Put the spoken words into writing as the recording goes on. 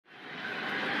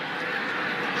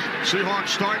Seahawks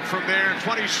start from their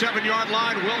 27-yard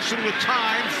line. Wilson with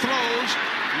time, throws,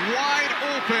 wide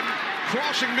open,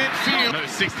 crossing midfield. Another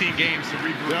 16 games to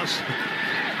regroup. Yes.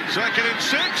 2nd and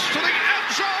 6 to the end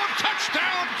zone.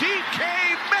 Touchdown, DK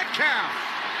Metcalf.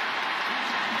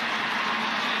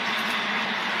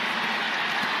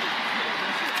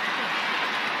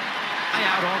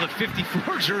 Out all the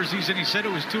 54 jerseys, and he said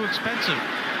it was too expensive.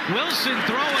 Wilson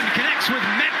throwing, connects with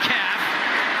Metcalf,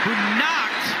 who knocked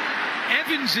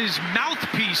Evans's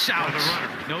mouthpiece out.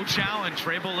 No challenge.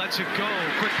 Vrabel lets it go.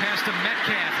 Quick pass to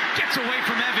Metcalf. Gets away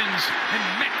from Evans,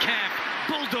 and Metcalf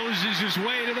bulldozes his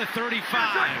way to the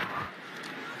 35.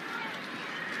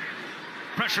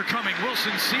 Pressure coming.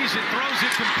 Wilson sees it, throws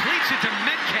it, completes it to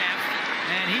Metcalf,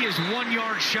 and he is 1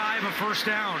 yard shy of a first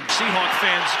down. Seahawk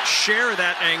fans share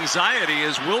that anxiety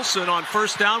as Wilson on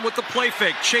first down with the play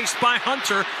fake. Chased by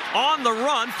Hunter on the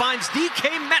run, finds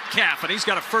DK Metcalf, and he's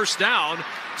got a first down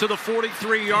to the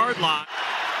 43-yard line.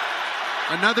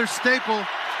 Another staple.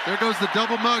 There goes the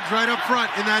double mugs right up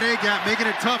front in that A-gap, making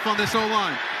it tough on this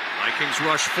O-line. Vikings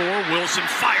rush 4. Wilson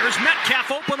fires. Metcalf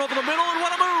open over the middle, and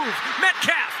what a move.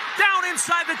 Metcalf down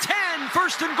inside the 10.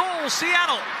 First and goal,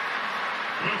 Seattle.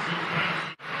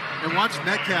 And watch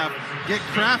Metcalf get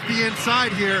crafty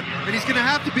inside here, and he's going to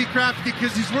have to be crafty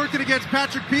because he's working against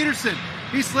Patrick Peterson.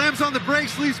 He slams on the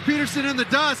brakes, leaves Peterson in the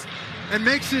dust, and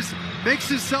makes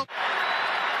himself.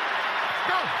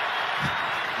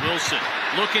 Wilson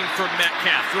looking for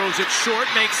Metcalf, throws it short,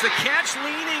 makes the catch,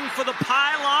 leaning for the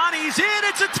pylon. He's in.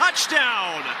 It's a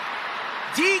touchdown.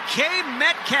 DK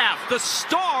Metcalf, the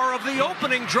star of the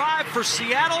opening drive for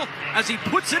Seattle, as he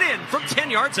puts it in from 10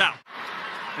 yards out.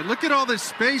 And look at all this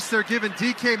space they're giving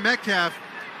DK Metcalf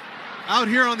out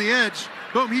here on the edge.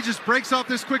 Boom, he just breaks off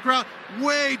this quick route.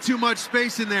 Way too much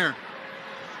space in there.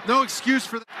 No excuse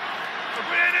for that.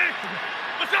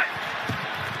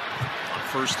 On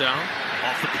first down,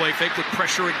 off the play fake with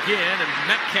pressure again, and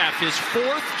Metcalf, his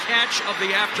 4th catch of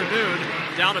the afternoon,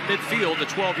 down at midfield, the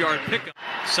 12-yard pickup.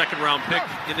 2nd-round pick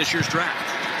in this year's draft.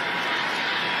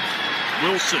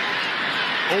 Wilson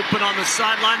open on the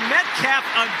sideline. Metcalf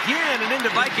again and into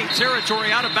Viking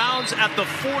territory, out of bounds at the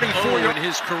 44 in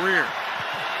his career.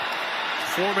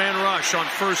 4-man rush on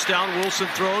first down. Wilson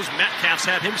throws. Metcalf's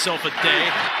had himself a day.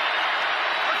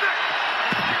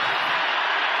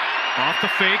 Off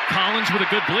the fake, Collins with a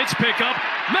good blitz pickup.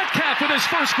 Metcalf with his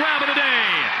first grab of the day.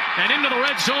 And into the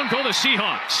red zone go the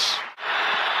Seahawks.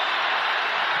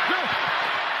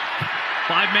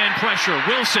 5-man pressure.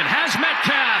 Wilson has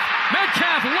Metcalf.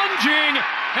 Metcalf lunging,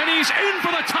 and he's in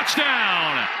for the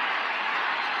touchdown.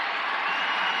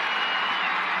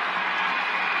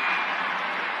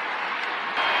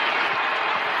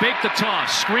 Fake the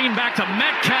toss. Screen back to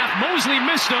Metcalf. Mosley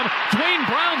missed him. Dwayne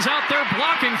Brown's out there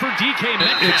blocking for DK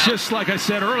Metcalf. It's just like I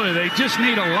said earlier, they just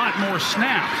need a lot more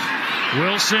snaps.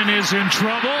 Wilson is in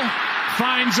trouble.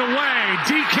 Finds a way.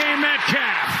 DK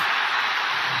Metcalf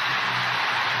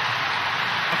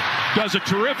does a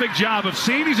terrific job of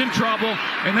seeing he's in trouble,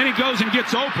 and then he goes and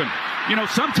gets open. You know,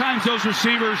 sometimes those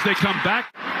receivers, they come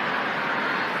back.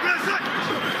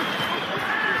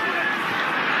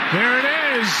 There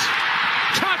it is.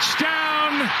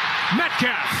 Touchdown,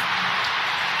 Metcalf.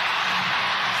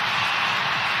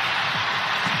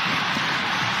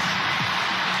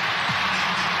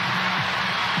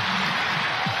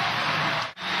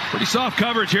 Pretty soft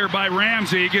coverage here by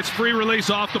Ramsey. He gets free release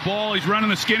off the ball. He's running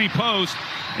the skinny post.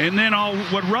 And then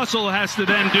what Russell has to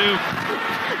then do.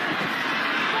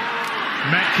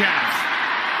 Metcalf.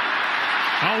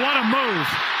 Oh, what a move.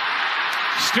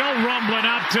 Still rumbling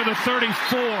up to the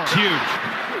 34. Huge.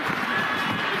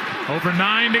 Over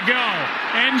 9 to go.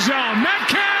 End zone.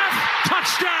 Metcalf.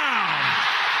 Touchdown.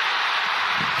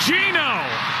 Gino.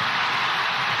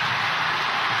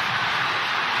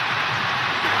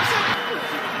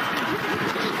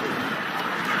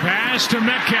 Pass to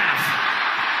Metcalf.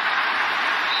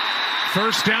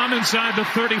 First down inside the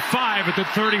 35 at the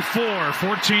 34.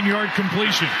 14-yard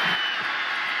completion.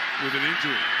 With an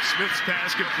injury. Smith's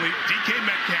pass complete. DK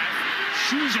Metcalf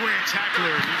shoes away a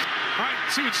tackler. All right,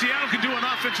 see what Seattle can do on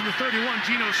offense in the 31.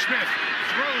 Geno Smith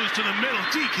throws to the middle.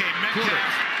 DK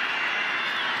Metcalf.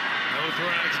 No throw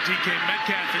out to DK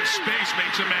Metcalf in space.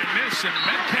 Makes a man miss, and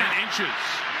Metcalf inches.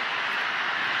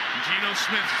 Geno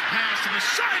Smith's pass to the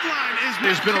sideline is Metcalf.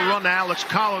 There's been a run to Alex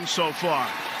Collins so far.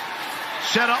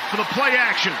 Set up for the play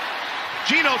action.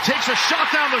 Geno takes a shot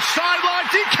down the sideline.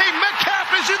 DK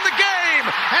Metcalf is in the game,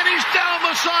 and he's down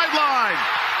the sideline.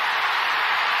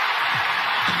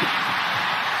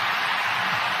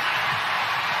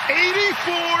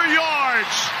 84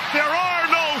 yards. There are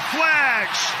no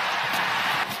flags.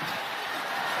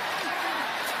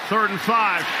 3rd and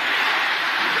 5.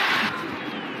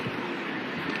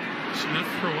 Smith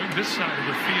throwing this side of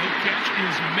the field. Catch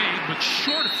is made, but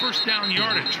short of first down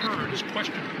yardage. Turn is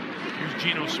questionable. Here's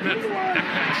Geno Smith. That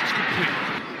pass is complete.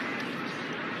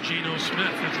 Geno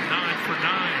Smith, that's 9 for 9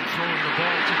 throwing the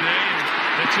ball today. And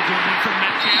that's a good one for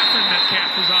Metcalf, and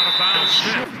Metcalf is out of bounds.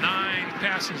 Smith, 9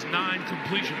 passes, 9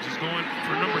 completions. He's going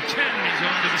for number 10, and he's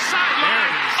on to the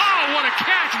sideline. Oh, what a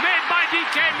catch made by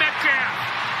DK Metcalf.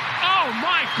 Oh,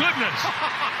 my goodness.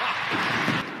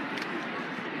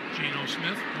 Geno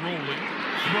Smith rolling,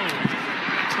 throwing.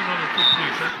 That's another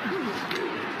completion.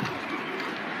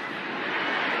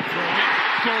 Throwing,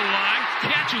 goal line.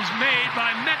 Catch is made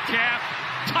by Metcalf.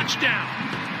 Touchdown.